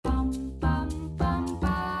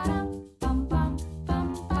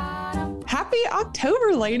Happy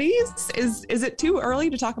October, ladies. Is it too early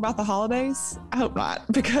to talk about the holidays? I hope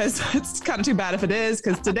not, because it's kind of too bad if it is,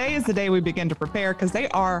 because today is the day we begin to prepare, because they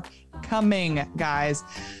are coming, guys.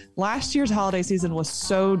 Last year's holiday season was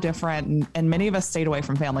so different, and many of us stayed away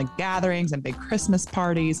from family gatherings and big Christmas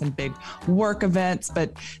parties and big work events.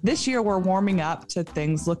 But this year we're warming up to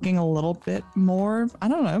things looking a little bit more, I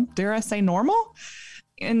don't know, dare I say normal?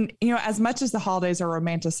 And, as much as the holidays are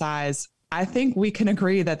romanticized, I think we can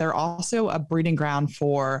agree that they're also a breeding ground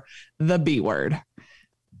for the B word,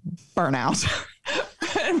 burnout.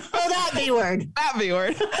 That B word. That B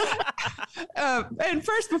word. And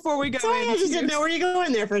first, before we go Sorry, I just didn't know where you're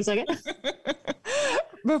going there for a second.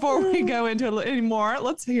 Before we go into it anymore,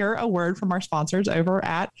 let's hear a word from our sponsors over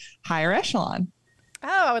at Higher Echelon. Oh,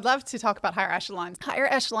 I would love to talk about Higher Echelon. Higher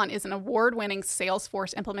Echelon is an award-winning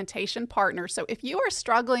Salesforce implementation partner. So if you are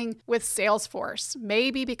struggling with Salesforce,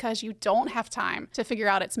 maybe because you don't have time to figure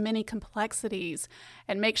out its many complexities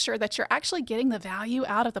and make sure that you're actually getting the value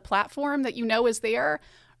out of the platform that you know is there,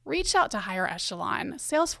 reach out to Higher Echelon.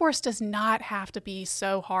 Salesforce does not have to be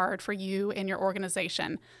so hard for you and your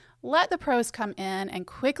organization. Let the pros come in and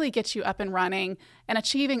quickly get you up and running and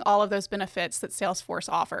achieving all of those benefits that Salesforce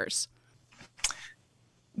offers.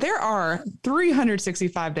 There are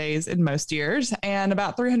 365 days in most years and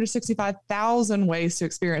about 365,000 ways to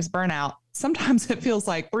experience burnout. Sometimes it feels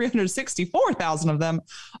like 364,000 of them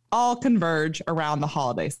all converge around the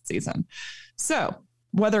holiday season. So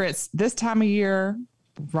whether it's this time of year,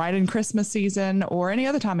 right in Christmas season, or any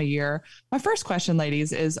other time of year, my first question,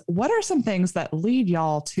 ladies, is what are some things that lead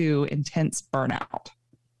y'all to intense burnout?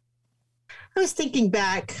 I was thinking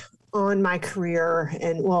back on my career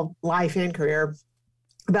and, life and career,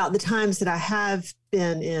 about the times that I have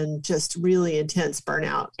been in just really intense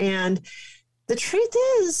burnout. And the truth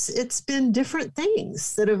is, it's been different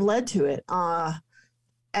things that have led to it.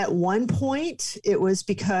 At one point, it was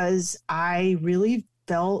because I really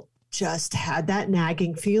had that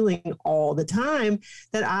nagging feeling all the time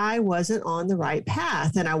that I wasn't on the right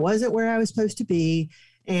path and I wasn't where I was supposed to be.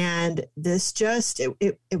 And this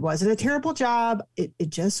it wasn't a terrible job. It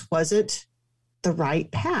just wasn't the right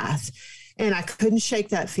path. And I couldn't shake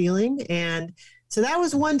that feeling. And so that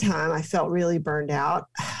was one time I felt really burned out.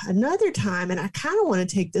 Another time, and I kind of want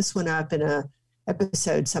to take this one up in a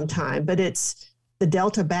episode sometime, but it's the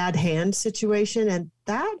Delta bad hand situation. And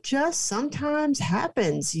that just sometimes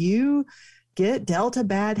happens. You get dealt a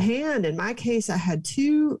bad hand. In my case, I had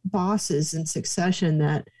two bosses in succession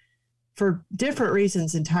that for different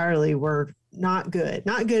reasons entirely were not good.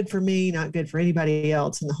 Not good for me, not good for anybody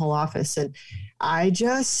else in the whole office. And I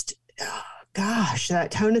just... gosh,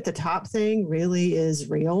 that tone at the top thing really is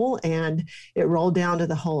real. And it rolled down to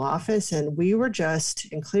the whole office. And we were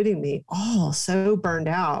just, including me, all so burned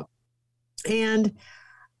out. And,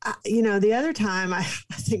 the other time I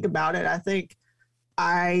think about it, I think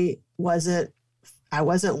I wasn't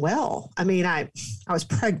well. I mean, I was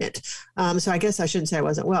pregnant. So I guess I shouldn't say I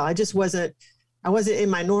wasn't well. I wasn't in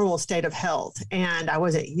my normal state of health. And I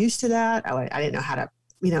wasn't used to that. I didn't know how to,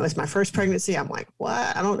 it was my first pregnancy. I'm like,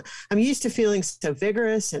 what? I'm used to feeling so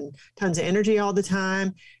vigorous and tons of energy all the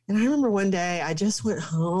time. And I remember one day I just went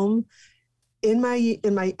home I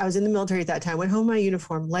was in the military at that time, went home in my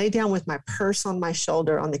uniform, laid down with my purse on my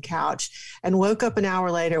shoulder on the couch and woke up an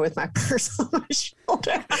hour later with my purse on my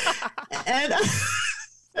shoulder. And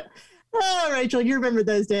oh, Rachel, you remember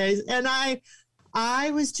those days. And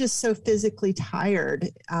I was just so physically tired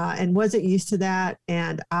and wasn't used to that.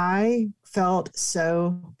 And I felt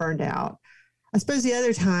so burned out. I suppose the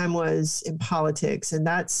other time was in politics. And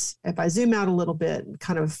that's, if I zoom out a little bit and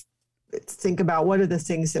kind of think about what are the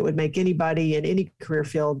things that would make anybody in any career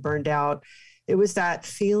field burned out, it was that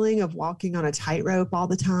feeling of walking on a tightrope all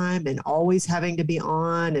the time and always having to be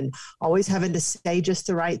on and always having to say just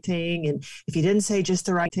the right thing. And if you didn't say just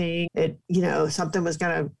the right thing, something was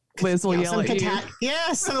going to, Liz will yell at you.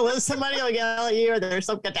 Yes, somebody will yell at you or there's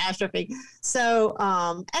some catastrophe. So,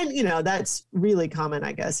 that's really common,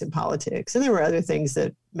 I guess, in politics. And there were other things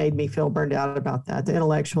that made me feel burned out about that, the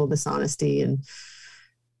intellectual dishonesty and,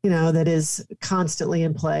 that is constantly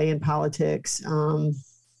in play in politics.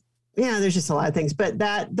 There's just a lot of things, but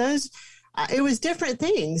it was different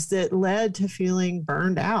things that led to feeling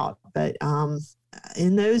burned out. But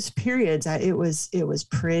in those periods, it was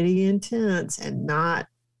pretty intense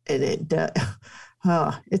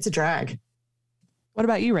it's a drag. What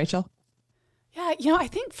about you, Rachel? Yeah, I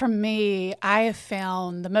think for me, I have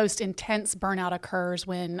found the most intense burnout occurs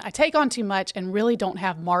when I take on too much and really don't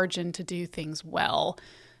have margin to do things well.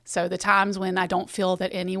 So the times when I don't feel that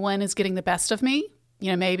anyone is getting the best of me,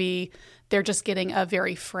 maybe they're just getting a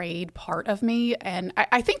very frayed part of me. And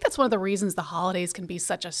I think that's one of the reasons the holidays can be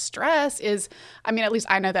such a stress is, I mean, at least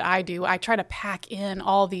I know that I do. I try to pack in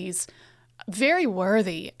all these very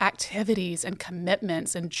worthy activities and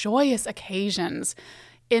commitments and joyous occasions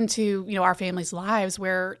into, our family's lives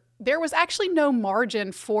where there was actually no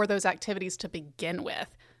margin for those activities to begin with.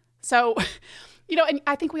 So, and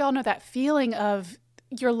I think we all know that feeling of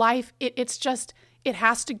your life, it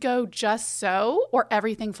has to go just so or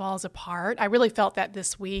everything falls apart. I really felt that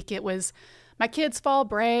this week. It was my kids' fall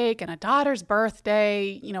break and a daughter's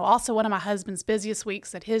birthday, also one of my husband's busiest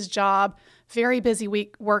weeks at his job, very busy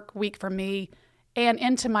work week for me. And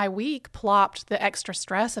into my week plopped the extra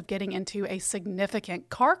stress of getting into a significant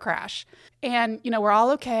car crash. And, we're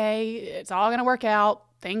all okay. It's all going to work out.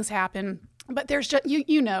 Things happen. But there's just,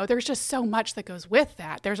 there's just so much that goes with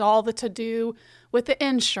that. There's all the to-do with the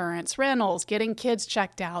insurance, rentals, getting kids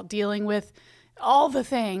checked out, dealing with all the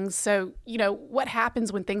things. So, what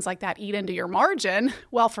happens when things like that eat into your margin?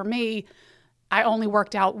 Well, for me, I only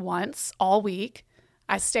worked out once all week.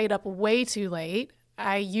 I stayed up way too late.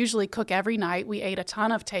 I usually cook every night. We ate a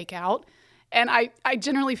ton of takeout. And I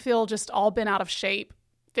generally feel just all bent out of shape,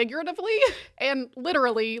 figuratively and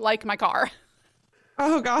literally, like my car.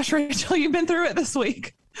 Oh gosh, Rachel, you've been through it this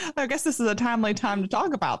week. I guess this is a timely time to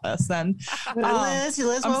talk about this then. Liz,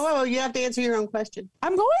 whoa, you have to answer your own question.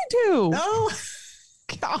 I'm going to. Oh,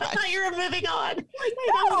 God. I thought you were moving on.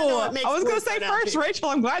 I was going to say first, Rachel,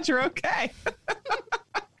 I'm glad you're okay.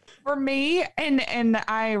 For me, and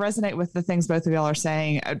I resonate with the things both of y'all are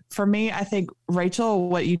saying. For me, I think, Rachel,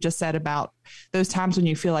 what you just said about those times when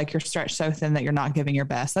you feel like you're stretched so thin that you're not giving your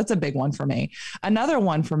best, that's a big one for me. Another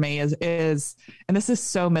one for me is, and this is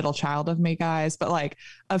so middle child of me, guys, but like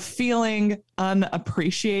a feeling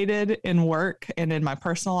unappreciated in work and in my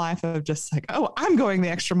personal life of just like, oh, I'm going the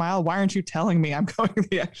extra mile. Why aren't you telling me I'm going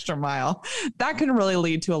the extra mile? That can really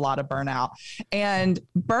lead to a lot of burnout. And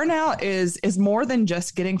burnout is more than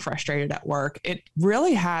just getting frustrated at work. It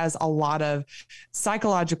really has a lot of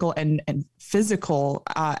psychological and physical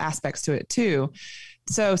aspects to it too.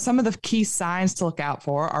 So some of the key signs to look out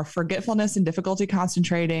for are forgetfulness and difficulty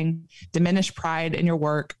concentrating, diminished pride in your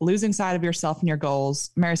work, losing sight of yourself and your goals.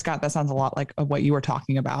 Mary Scott, that sounds a lot like what you were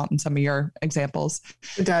talking about in some of your examples.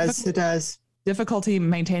 It does. Difficulty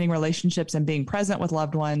maintaining relationships and being present with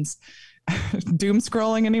loved ones. Doom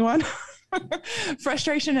scrolling, anyone?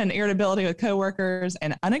 Frustration and irritability with coworkers,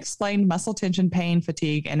 and unexplained muscle tension, pain,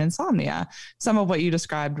 fatigue, and insomnia. Some of what you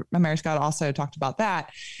described, Mary Scott also talked about that.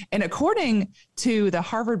 And according to the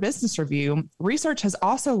Harvard Business Review, research has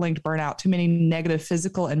also linked burnout to many negative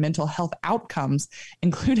physical and mental health outcomes,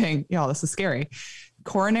 including, this is scary,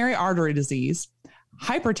 coronary artery disease,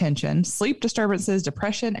 hypertension, sleep disturbances,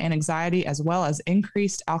 depression, and anxiety, as well as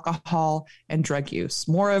increased alcohol and drug use.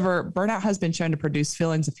 Moreover, burnout has been shown to produce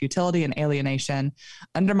feelings of futility and alienation,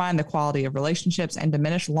 undermine the quality of relationships, and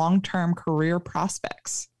diminish long-term career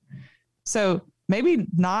prospects. So maybe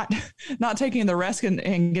not taking the risk and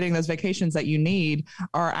getting those vacations that you need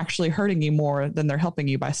are actually hurting you more than they're helping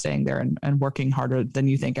you by staying there and working harder than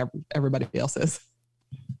you think everybody else is.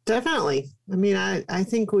 Definitely. I mean, I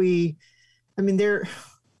think we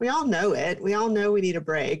all know it. We all know we need a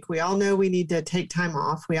break. We all know we need to take time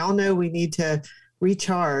off. We all know we need to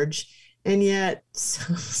recharge. And yet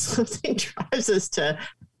something drives us to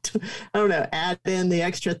add in the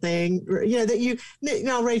extra thing,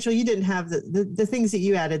 Rachel, you didn't have the things that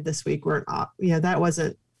you added this week weren't, that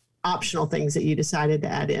wasn't optional things that you decided to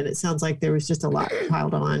add in. It sounds like there was just a lot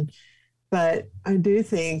piled on. But I do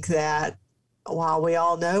think that while we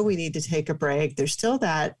all know we need to take a break, there's still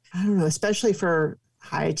that, I don't know, especially for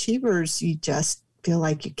high achievers, you just feel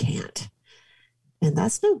like you can't. And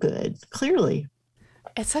that's no good, clearly.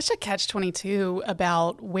 It's such a catch-22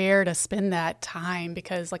 about where to spend that time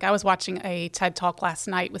because, I was watching a TED Talk last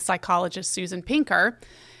night with psychologist Susan Pinker,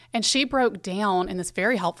 and she broke down in this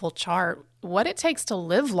very helpful chart what it takes to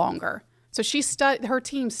live longer. So her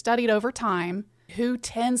team studied over time who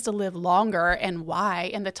tends to live longer and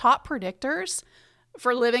why. And the top predictors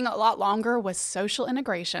for living a lot longer was social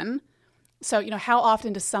integration. So, how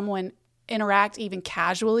often does someone interact even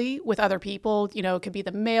casually with other people? It could be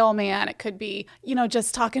the mailman. It could be,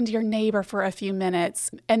 just talking to your neighbor for a few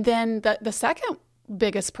minutes. And then the second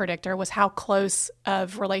biggest predictor was how close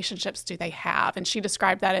of relationships do they have. And she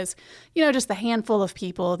described that as, just the handful of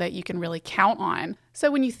people that you can really count on. So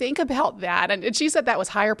when you think about that, and she said that was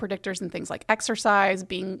higher predictors than things like exercise,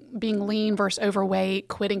 being lean versus overweight,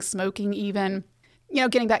 quitting smoking even,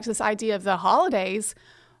 getting back to this idea of the holidays,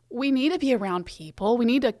 we need to be around people. We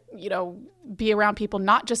need to, be around people,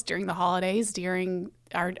 not just during the holidays, during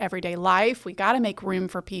our everyday life. We got to make room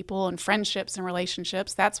for people and friendships and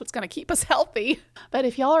relationships. That's what's going to keep us healthy. But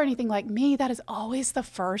if y'all are anything like me, that is always the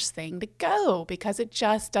first thing to go because it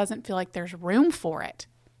just doesn't feel like there's room for it.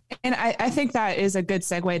 And I think that is a good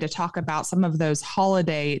segue to talk about some of those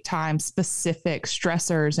holiday time specific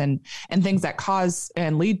stressors and things that cause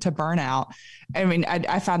and lead to burnout. I mean,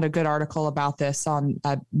 I found a good article about this on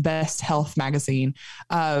Best Health magazine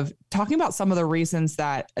of talking about some of the reasons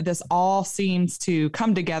that this all seems to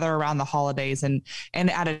come together around the holidays and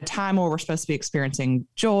at a time where we're supposed to be experiencing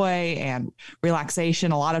joy and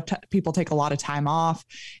relaxation. A lot of people take a lot of time off.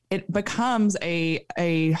 It becomes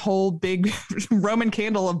a whole big Roman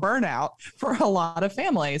candle of burnout for a lot of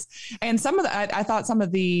families. And some of the, I thought some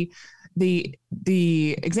of the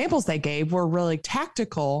examples they gave were really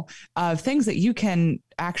tactical of things that you can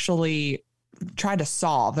actually try to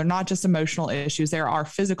solve. They're not just emotional issues. There are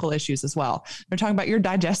physical issues as well. They're talking about your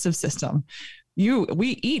digestive system.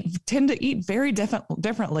 We tend to eat very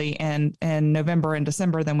differently in November and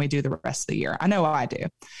December than we do the rest of the year. I know I do.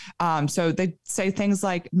 So they say things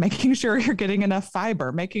like making sure you're getting enough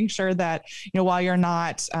fiber, making sure that, while you're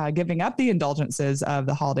not giving up the indulgences of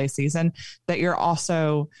the holiday season, that you're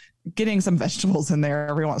also getting some vegetables in there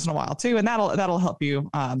every once in a while too. And that'll help you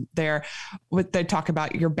there. They talk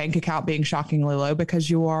about your bank account being shockingly low because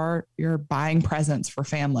you're buying presents for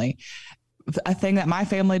family. A thing that my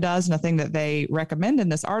family does and a thing that they recommend in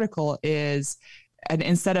this article is, and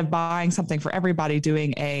instead of buying something for everybody,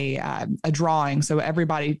 doing a drawing. So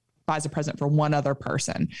everybody buys a present for one other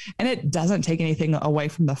person, and it doesn't take anything away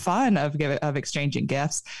from the fun of exchanging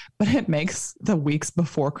gifts, but it makes the weeks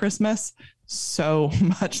before Christmas so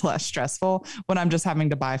much less stressful when I'm just having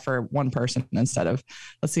to buy for one person instead of,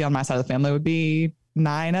 let's see, on my side of the family would be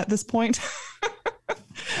 9 at this point.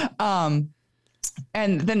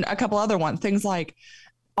 And then a couple other ones, things like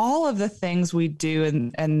all of the things we do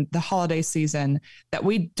in the holiday season that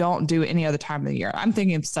we don't do any other time of the year. I'm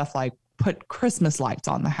thinking of stuff like put Christmas lights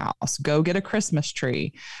on the house, go get a Christmas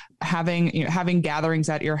tree, having gatherings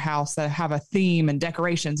at your house that have a theme and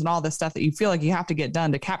decorations and all this stuff that you feel like you have to get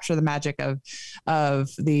done to capture the magic of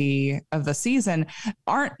the season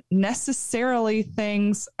aren't necessarily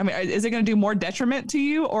things. I mean, is it going to do more detriment to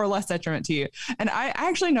you or less detriment to you? And I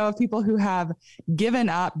actually know of people who have given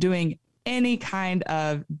up doing any kind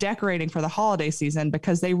of decorating for the holiday season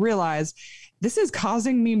because they realize this is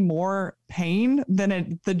causing me more pain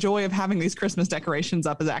than the joy of having these Christmas decorations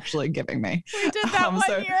up is actually giving me. We did that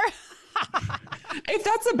one year. If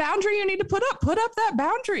that's a boundary you need to put up that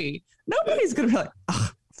boundary. Nobody's going to be like,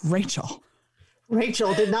 oh,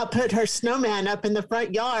 Rachel did not put her snowman up in the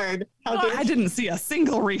front yard. I didn't see a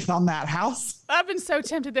single wreath on that house. I've been so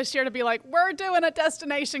tempted this year to be like, we're doing a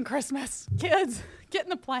destination Christmas. Kids, get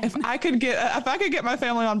in the plane. If I could get my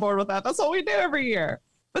family on board with that, that's what we do every year.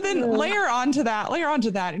 But then layer onto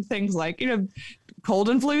that things like, cold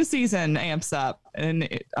and flu season amps up. And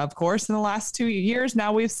of course, in the last 2 years,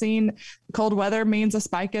 now we've seen cold weather means a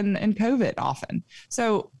spike in COVID often.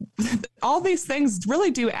 So all these things really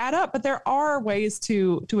do add up, but there are ways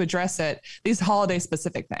to address it, these holiday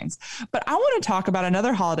specific things. But I want to talk about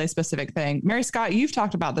another holiday specific thing. Mary Scott, you've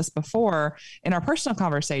talked about this before in our personal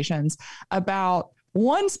conversations about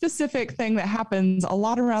one specific thing that happens a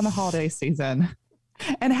lot around the holiday season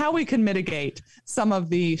and how we can mitigate some of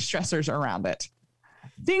the stressors around it.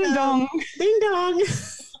 Ding dong. Ding dong.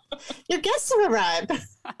 Your guests have arrived.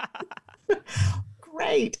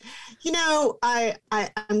 Great.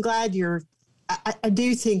 I'm glad I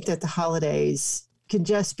do think that the holidays can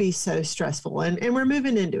just be so stressful and we're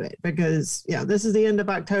moving into it because, this is the end of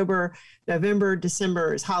October, November,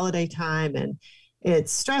 December is holiday time and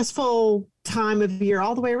it's stressful time of year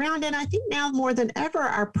all the way around. And I think now more than ever,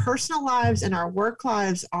 our personal lives and our work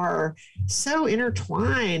lives are so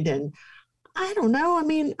intertwined. And I don't know. I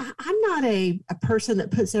mean, I'm not a person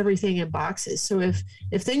that puts everything in boxes. So if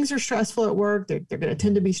things are stressful at work, they're going to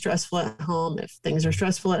tend to be stressful at home. If things are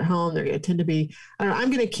stressful at home, they're going to tend to be,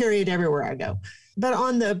 I'm going to carry it everywhere I go. But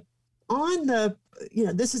on the,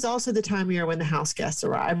 this is also the time of year when the house guests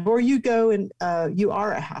arrive, or you go and you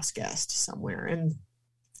are a house guest somewhere. And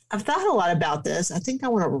I've thought a lot about this. I think I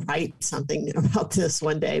want to write something about this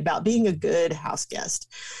one day, about being a good house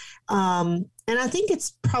guest. And I think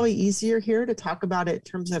it's probably easier here to talk about it in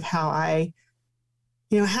terms of how I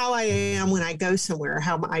am when I go somewhere,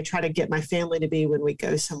 how I try to get my family to be when we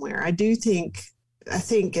go somewhere. I think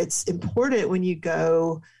it's important when you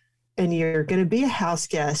go and you're going to be a house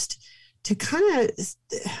guest to kind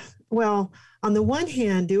of, on the one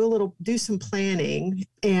hand, do some planning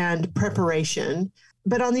and preparation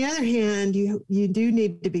but on the other hand, you do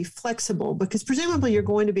need to be flexible, because presumably you're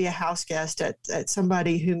going to be a house guest at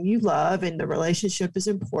somebody whom you love, and the relationship is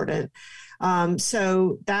important.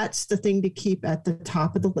 So that's the thing to keep at the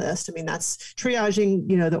top of the list. I mean, that's triaging,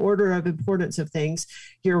 the order of importance of things.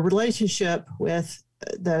 Your relationship with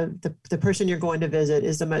the person you're going to visit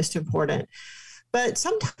is the most important. But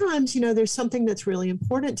sometimes, there's something that's really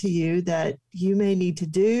important to you that you may need to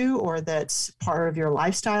do, or that's part of your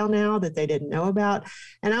lifestyle now that they didn't know about.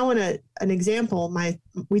 And I want an example.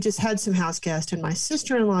 We just had some house guests, and my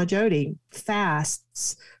sister-in-law, Jody,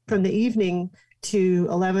 fasts from the evening to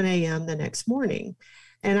 11 a.m. the next morning.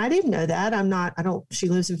 And I didn't know that. She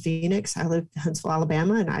lives in Phoenix. I live in Huntsville,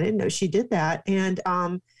 Alabama, and I didn't know she did that. And,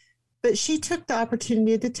 but she took the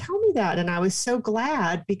opportunity to tell me that. And I was so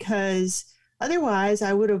glad, because otherwise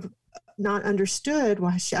I would have not understood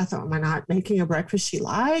why I thought, am I not making a breakfast she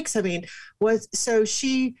likes? I mean, but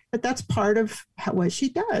that's part of what she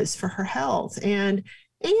does for her health. And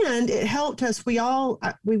it helped us. We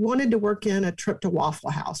wanted to work in a trip to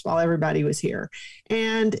Waffle House while everybody was here.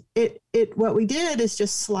 And what we did is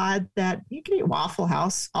just slide that. You can eat Waffle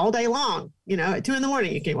House all day long, at 2 a.m.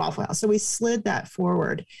 you can eat Waffle House. So we slid that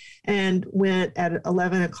forward and went at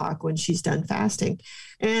 11 o'clock when she's done fasting.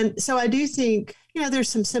 And so I do think, there's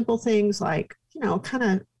some simple things like, kind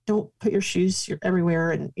of don't put your shoes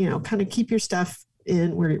everywhere, and, kind of keep your stuff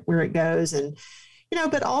in where it goes. And,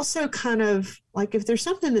 but also kind of like, if there's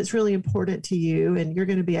something that's really important to you and you're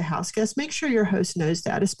going to be a house guest, make sure your host knows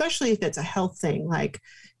that, especially if it's a health thing, like,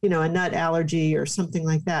 a nut allergy or something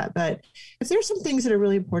like that. But if there's some things that are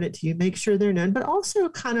really important to you, make sure they're known, but also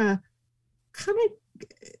kind of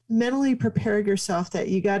mentally prepare yourself that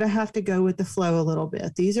you got to have to go with the flow a little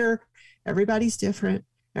bit. Everybody's different.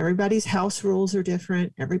 Everybody's house rules are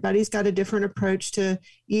different. Everybody's got a different approach to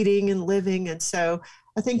eating and living. And so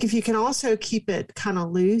I think if you can also keep it kind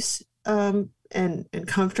of loose and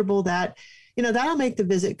comfortable, that, that'll make the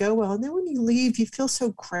visit go well. And then when you leave, you feel so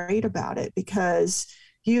great about it, because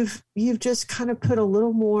you've just kind of put a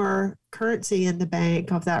little more currency in the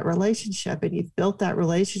bank of that relationship, and you've built that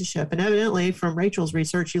relationship. And evidently from Rachel's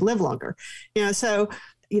research, you live longer. So,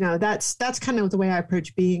 that's kind of the way I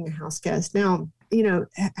approach being a house guest. Now,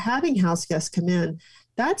 having house guests come in,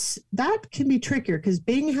 that can be trickier, because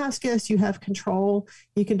being a house guest, you have control.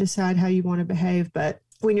 You can decide how you want to behave. But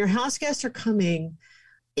when your house guests are coming,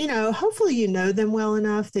 hopefully you know them well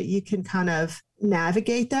enough that you can kind of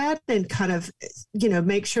navigate that and kind of,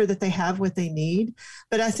 make sure that they have what they need.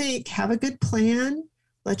 But I think have a good plan.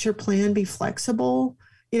 Let your plan be flexible.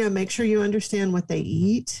 Make sure you understand what they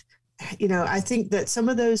eat. I think that some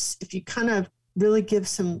of those, if you kind of really give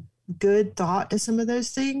some good thought to some of those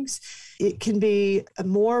things, it can be a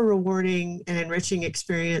more rewarding and enriching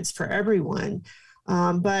experience for everyone.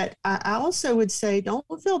 But I also would say, don't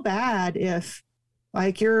feel bad if,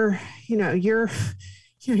 like, you're done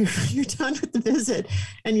with the visit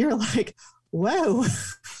and you're like, whoa,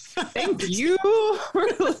 thank you.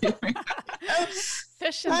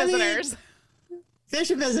 Fish and visitors. Fish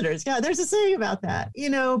and visitors. Yeah, there's a saying about that,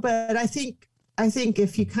 but I think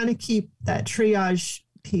if you kind of keep that triage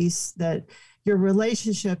piece, that your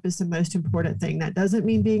relationship is the most important thing. That doesn't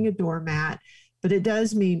mean being a doormat, but it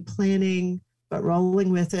does mean planning, but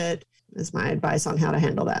rolling with it is my advice on how to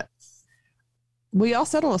handle that. Will y'all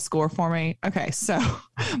settle a score for me? Okay, so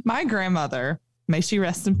my grandmother, may she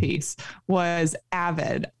rest in peace, was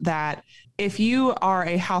avid that if you are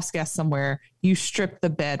a house guest somewhere, you strip the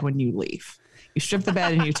bed when you leave. You strip the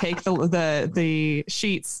bed and you take the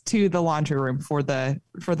sheets to the laundry room for the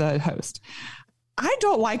host. I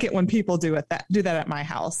don't like it when people do that at my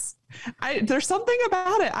house. There's something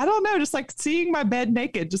about it. I don't know. Just like seeing my bed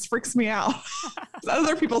naked just freaks me out.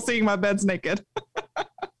 Other people seeing my bed's naked.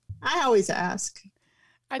 I always ask.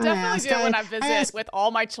 I definitely do when I visit with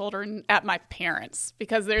all my children at my parents',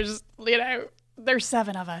 because there's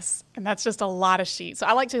 7 of us, and that's just a lot of sheets. So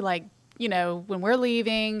I like to, when we're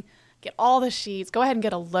leaving, get all the sheets, go ahead and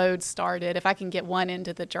get a load started. If I can get one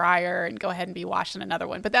into the dryer and go ahead and be washing another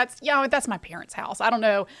one. But that's my parents' house. I don't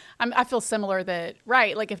know. I feel similar that,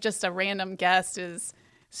 right, like if just a random guest is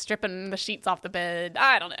stripping the sheets off the bed,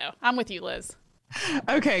 I don't know. I'm with you, Liz.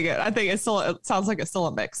 Okay, good. I think it sounds like it's still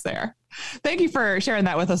a mix there. Thank you for sharing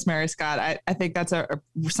that with us, Mary Scott. I think that's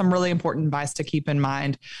some really important advice to keep in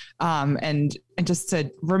mind. And just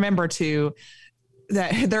to remember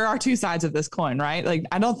that there are two sides of this coin, right? Like,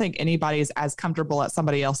 I don't think anybody is as comfortable at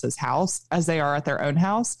somebody else's house as they are at their own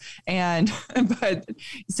house. But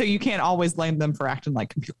so you can't always blame them for acting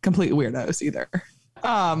like complete weirdos either.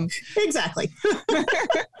 Exactly.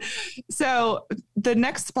 So the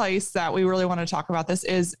next place that we really want to talk about this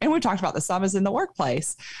is, and we talked about this some, is in the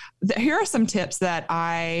workplace. Here are some tips that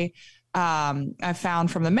I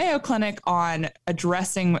found from the Mayo Clinic on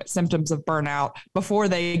addressing symptoms of burnout before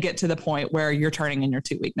they get to the point where you're turning in your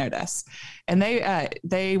 2-week notice. And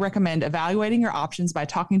they recommend evaluating your options by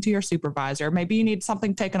talking to your supervisor. Maybe you need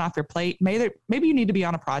something taken off your plate. Maybe you need to be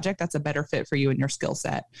on a project that's a better fit for you and your skill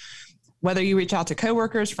set. Whether you reach out to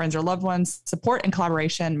coworkers, friends, or loved ones, support and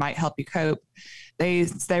collaboration might help you cope. They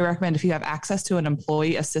recommend if you have access to an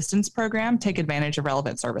employee assistance program, take advantage of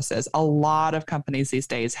relevant services. A lot of companies these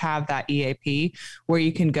days have that EAP where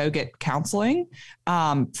you can go get counseling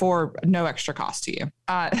for no extra cost to you.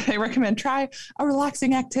 They recommend try a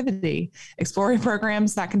relaxing activity, exploring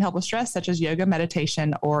programs that can help with stress, such as yoga,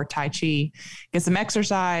 meditation, or Tai Chi. Get some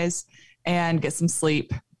exercise and get some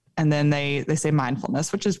sleep. And then they say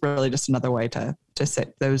mindfulness, which is really just another way to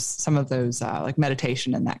sit some of those like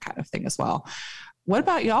meditation and that kind of thing as well. What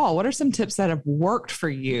about y'all? What are some tips that have worked for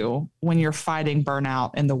you when you're fighting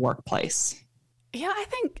burnout in the workplace? Yeah,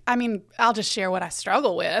 I'll just share what I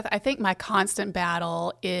struggle with. I think my constant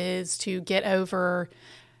battle is to get over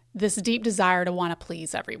this deep desire to want to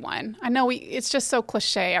please everyone. I know it's just so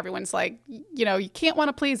cliche. Everyone's like, you can't want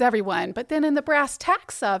to please everyone. But then in the brass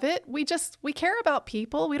tacks of it, we care about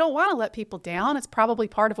people. We don't want to let people down. It's probably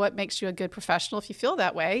part of what makes you a good professional if you feel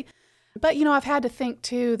that way. But, I've had to think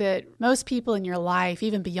too that most people in your life,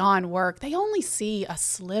 even beyond work, they only see a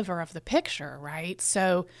sliver of the picture, right?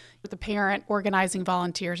 So with the parent organizing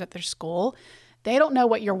volunteers at their school, they don't know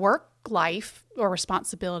what your work life or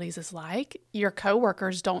responsibilities is like. Your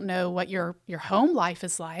coworkers don't know what your home life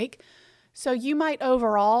is like. So you might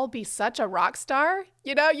overall be such a rock star,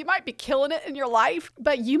 you might be killing it in your life,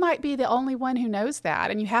 but you might be the only one who knows that.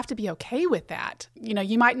 And you have to be okay with that.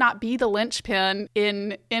 You might not be the linchpin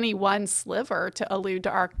in any one sliver, to allude to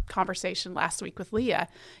our conversation last week with Leah.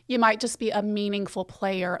 You might just be a meaningful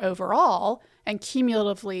player overall. And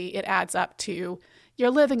cumulatively, it adds up to you're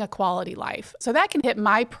living a quality life. So that can hit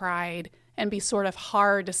my pride and be sort of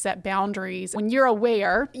hard to set boundaries when you're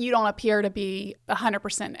aware you don't appear to be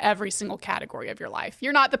 100% in every single category of your life.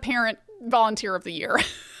 You're not the parent volunteer of the year,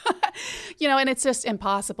 and it's just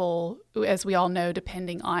impossible, as we all know,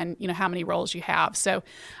 depending on, how many roles you have. So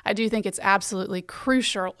I do think it's absolutely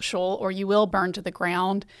crucial, or you will burn to the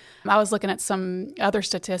ground. I was looking at some other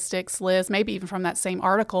statistics, Liz, maybe even from that same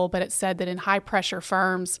article, but it said that in high pressure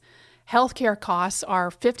firms, healthcare costs are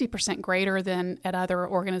 50% greater than at other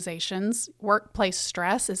organizations. Workplace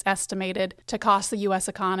stress is estimated to cost the U.S.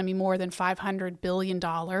 economy more than $500 billion.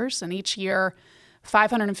 And each year,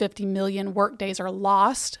 550 million workdays are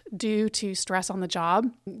lost due to stress on the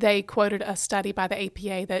job. They quoted a study by the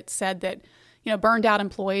APA that said that, burned out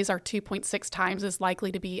employees are 2.6 times as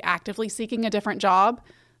likely to be actively seeking a different job,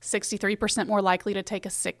 63% more likely to take a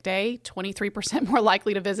sick day, 23% more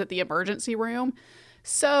likely to visit the emergency room.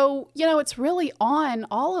 So, it's really on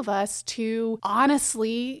all of us to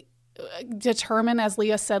honestly determine, as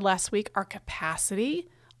Leah said last week, our capacity,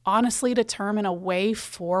 honestly determine a way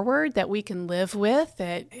forward that we can live with,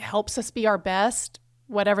 that helps us be our best,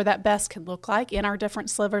 whatever that best can look like in our different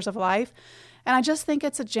slivers of life. And I just think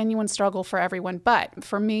it's a genuine struggle for everyone. But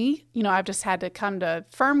for me, I've just had to come to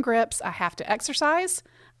firm grips. I have to exercise.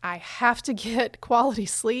 I have to get quality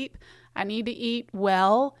sleep. I need to eat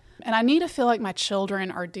well. And I need to feel like my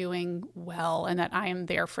children are doing well and that I am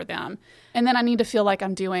there for them. And then I need to feel like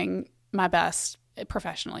I'm doing my best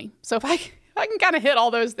professionally. So if I can kind of hit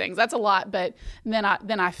all those things, that's a lot, but then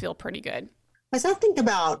I feel pretty good. As I think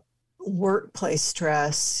about workplace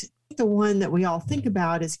stress, the one that we all think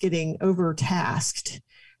about is getting overtasked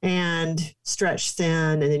and stretched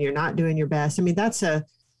thin, and then you're not doing your best. I mean, to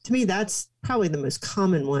me, that's probably the most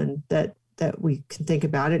common one that we can think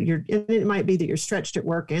about it. And it might be that you're stretched at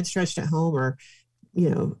work and stretched at home, or,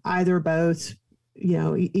 either or both,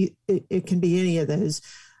 it can be any of those.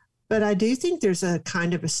 But I do think there's a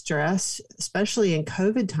kind of a stress, especially in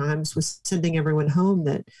COVID times, with sending everyone home,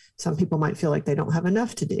 that some people might feel like they don't have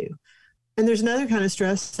enough to do. And there's another kind of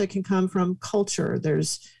stress that can come from culture.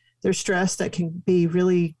 There's stress that can be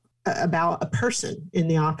really about a person in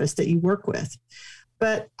the office that you work with.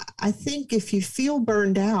 But I think if you feel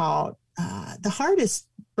burned out, the hardest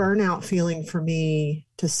burnout feeling for me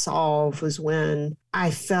to solve was when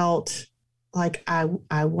I felt like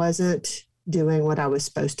I wasn't doing what I was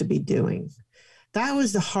supposed to be doing. That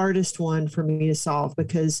was the hardest one for me to solve,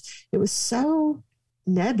 because it was so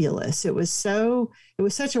nebulous. It wasn't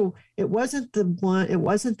the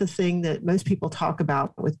thing that most people talk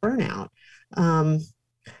about with burnout.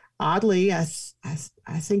 Oddly, I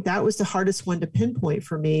think that was the hardest one to pinpoint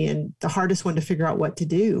for me, and the hardest one to figure out what to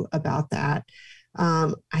do about that.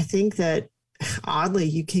 I think that oddly,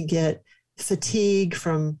 you can get fatigue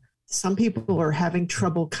from some people are having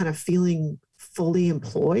trouble kind of feeling fully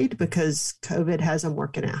employed because COVID has them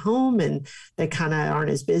working at home and they kind of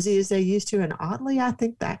aren't as busy as they used to. And oddly, I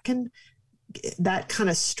think that kind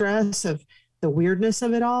of stress of the weirdness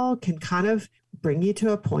of it all can kind of bring you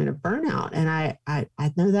to a point of burnout. And I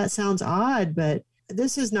know that sounds odd, but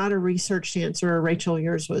this is not a researched answer. Rachel,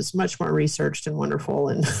 yours was much more researched and wonderful.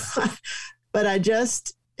 And, but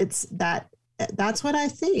that's what I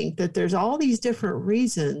think, that there's all these different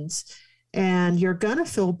reasons and you're going to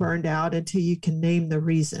feel burned out until you can name the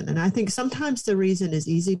reason. And I think sometimes the reason is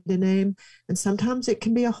easy to name and sometimes it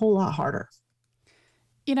can be a whole lot harder.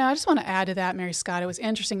 You know, I just want to add to that, Mary Scott. It was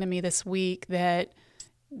interesting to me this week that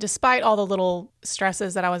despite all the little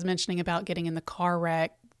stresses that I was mentioning about getting in the car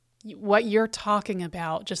wreck, what you're talking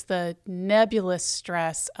about, just the nebulous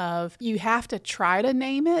stress of you have to try to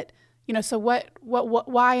name it. You know, so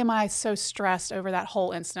why am I so stressed over that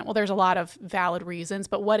whole incident? Well, there's a lot of valid reasons,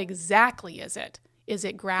 but what exactly is it? Is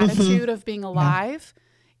it gratitude of being alive?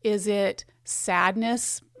 Yeah. Is it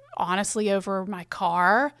sadness, honestly, over my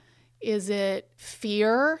car? Is it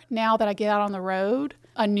fear now that I get out on the road?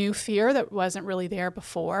 A new fear that wasn't really there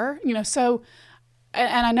before? You know, so,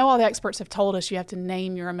 and I know all the experts have told us you have to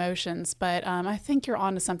name your emotions, but I think you're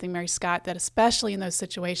onto something, Mary Scott, that especially in those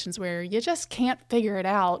situations where you just can't figure it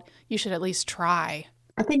out, you should at least try.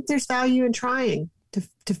 I think there's value in trying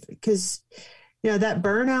because, you know, that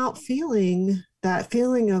burnout feeling, that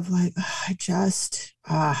feeling of like,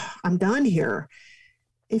 I'm done here.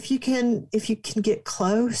 If you can get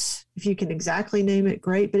close, if you can exactly name it,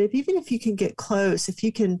 great. But even if you can get close, if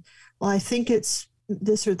you can, well, I think it's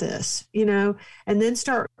this or this, you know, and then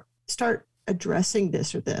start addressing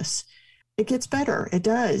this or this, it gets better. It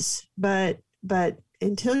does. But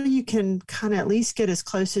until you can kind of at least get as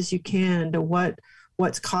close as you can to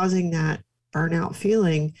what's causing that burnout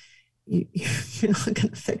feeling, you're not going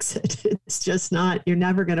to fix it. It's just not, you're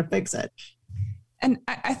never going to fix it. And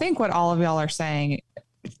I think what all of y'all are saying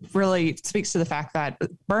really speaks to the fact that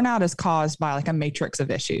burnout is caused by like a matrix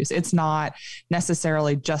of issues. It's not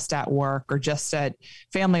necessarily just at work or just at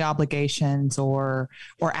family obligations or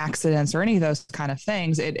accidents or any of those kind of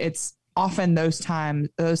things. It's often those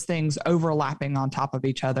things overlapping on top of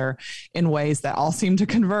each other in ways that all seem to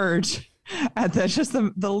converge at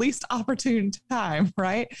the least opportune time,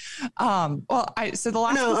 right? So the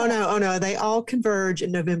last no, they all converge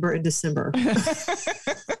in November and December.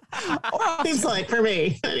 Seems like for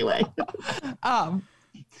me anyway.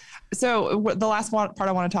 So the last part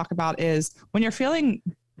I want to talk about is when you're feeling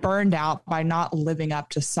burned out by not living up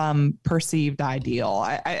to some perceived ideal.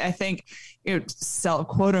 I think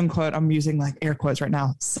quote unquote, I'm using like air quotes right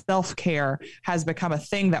now, self-care has become a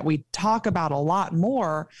thing that we talk about a lot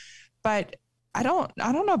more. But I don't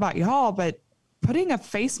know about y'all, but putting a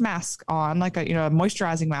face mask on, like a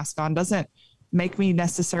moisturizing mask on, doesn't make me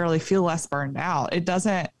necessarily feel less burned out. It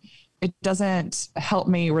doesn't help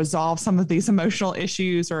me resolve some of these emotional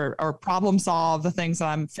issues or problem solve the things that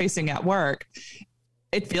I'm facing at work.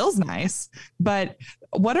 It feels nice, but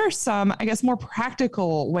what are some, I guess, more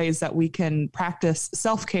practical ways that we can practice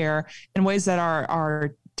self-care in ways that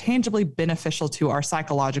are tangibly beneficial to our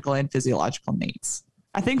psychological and physiological needs?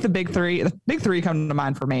 I think the big three come to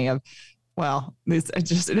mind for me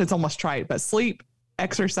it's almost trite, but sleep,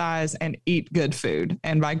 exercise, and eat good food.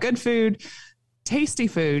 And by good food, tasty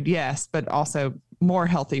food, yes, but also more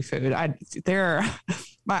healthy food. I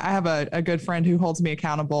have a good friend who holds me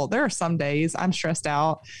accountable. There are some days I'm stressed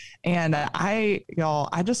out and I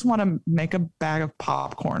just want to make a bag of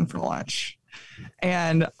popcorn for lunch.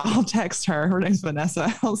 And I'll text her. Her name's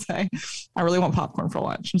Vanessa. I'll say, I really want popcorn for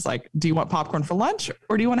lunch. She's like, do you want popcorn for lunch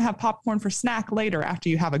or do you want to have popcorn for snack later after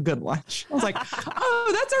you have a good lunch? I was like, oh,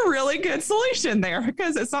 that's a really good solution there,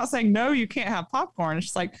 because it's not saying, no, you can't have popcorn. It's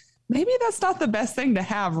just like, maybe that's not the best thing to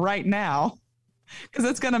have right now because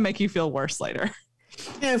it's going to make you feel worse later.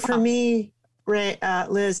 For me,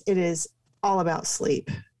 Liz, it is all about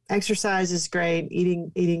sleep. Exercise is great.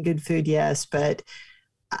 Eating good food, yes. But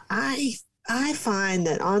I find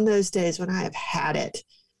that on those days when I have had it,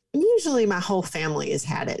 and usually my whole family has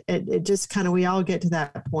had it, it just kind of, we all get to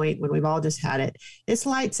that point when we've all just had it. It's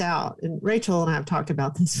lights out. And Rachel and I have talked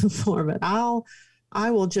about this before, but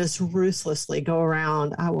I will just ruthlessly go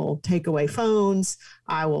around. I will take away phones.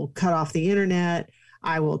 I will cut off the internet.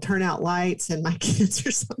 I will turn out lights. And my kids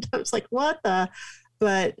are sometimes like,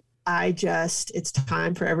 but it's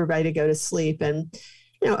time for everybody to go to sleep. And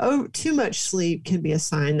too much sleep can be a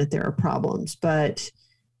sign that there are problems. But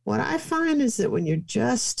what I find is that when you're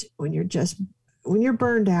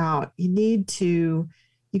burned out, you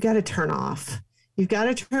got to turn off. You've got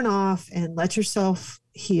to turn off and let yourself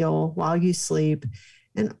heal while you sleep.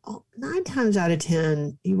 And 9 times out of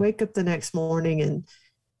 10, you wake up the next morning and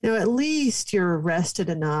at least you're rested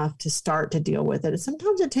enough to start to deal with it. And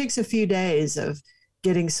sometimes it takes a few days of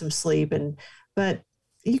getting some sleep, but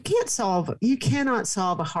you cannot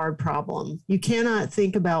solve a hard problem. You cannot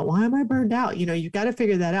think about, why am I burned out? You've got to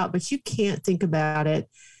figure that out, but you can't think about it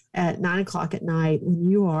at 9 o'clock at night when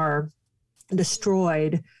you are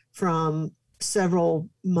destroyed from several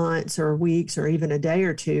months or weeks or even a day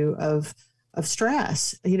or two of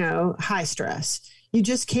stress, high stress. You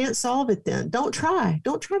just can't solve it then. Don't try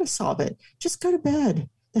to solve it. Just go to bed.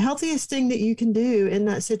 The healthiest thing that you can do in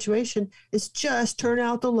that situation is just turn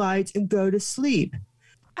out the lights and go to sleep.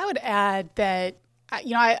 I would add that,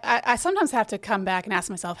 I sometimes have to come back and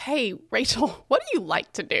ask myself, hey, Rachel, what do you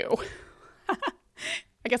like to do?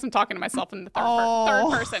 I guess I'm talking to myself in the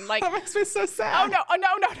third person. Like, that makes me so sad.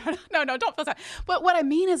 No, don't feel sad. But what I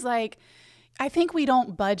mean is, like, I think we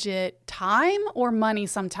don't budget time or money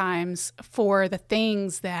sometimes for the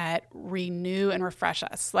things that renew and refresh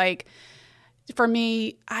us. Like, for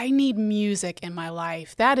me, I need music in my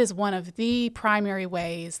life. That is one of the primary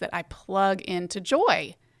ways that I plug into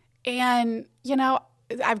joy. And,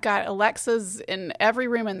 I've got Alexas in every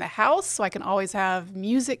room in the house, so I can always have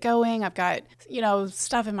music going. I've got,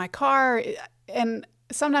 stuff in my car. And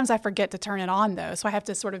sometimes I forget to turn it on, though. So I have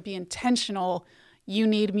to sort of be intentional. You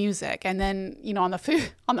need music. And then, on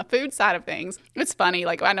the food side of things, it's funny.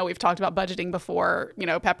 Like, I know we've talked about budgeting before.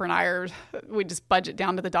 Pepper and I we just budget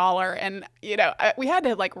down to the dollar. And, we had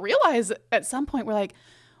to realize at some point, we're like,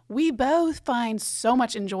 we both find so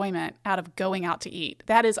much enjoyment out of going out to eat.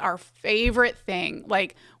 That is our favorite thing.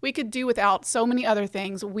 Like, we could do without so many other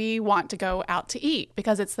things. We want to go out to eat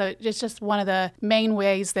because it's just one of the main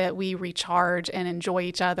ways that we recharge and enjoy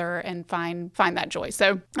each other and find that joy.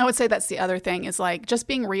 So I would say that's the other thing, is just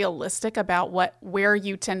being realistic about where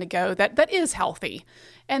you tend to go that is healthy,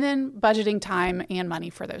 and then budgeting time and money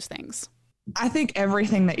for those things. I think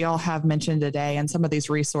everything that y'all have mentioned today and some of these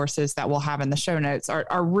resources that we'll have in the show notes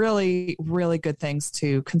are really, really good things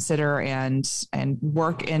to consider and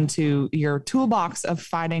work into your toolbox of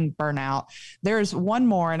fighting burnout. There's one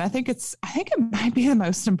more, and I think it might be the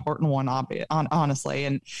most important one,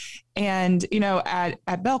 honestly. And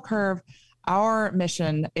at Bell Curve, our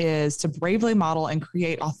mission is to bravely model and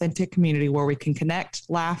create authentic community where we can connect,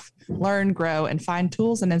 laugh, learn, grow, and find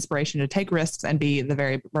tools and inspiration to take risks and be the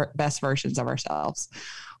very best versions of ourselves.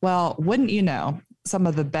 Well, wouldn't you know, some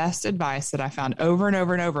of the best advice that I found over and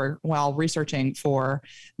over and over while researching for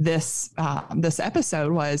this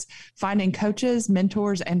episode was finding coaches,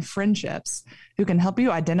 mentors, and friendships who can help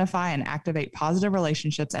you identify and activate positive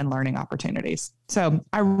relationships and learning opportunities. So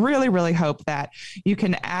I really, really hope that you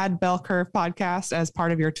can add Bell Curve Podcast as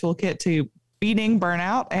part of your toolkit to beating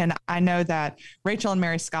burnout. And I know that Rachel and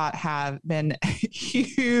Mary Scott have been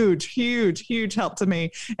huge help to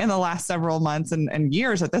me in the last several months and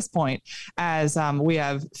years at this point, as we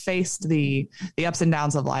have faced the ups and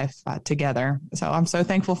downs of life together. So I'm so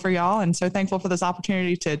thankful for y'all and so thankful for this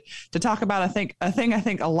opportunity to talk about a thing I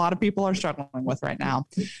think a lot of people are struggling with right now.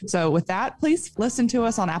 So with that, please listen to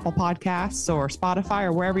us on Apple Podcasts or Spotify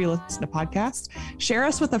or wherever you listen to podcasts. Share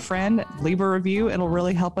us with a friend, leave a review. It'll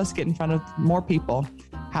really help us get in front of more people.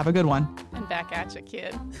 Have a good one. And back at you,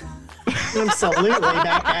 kid. Absolutely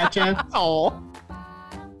back at you. Oh.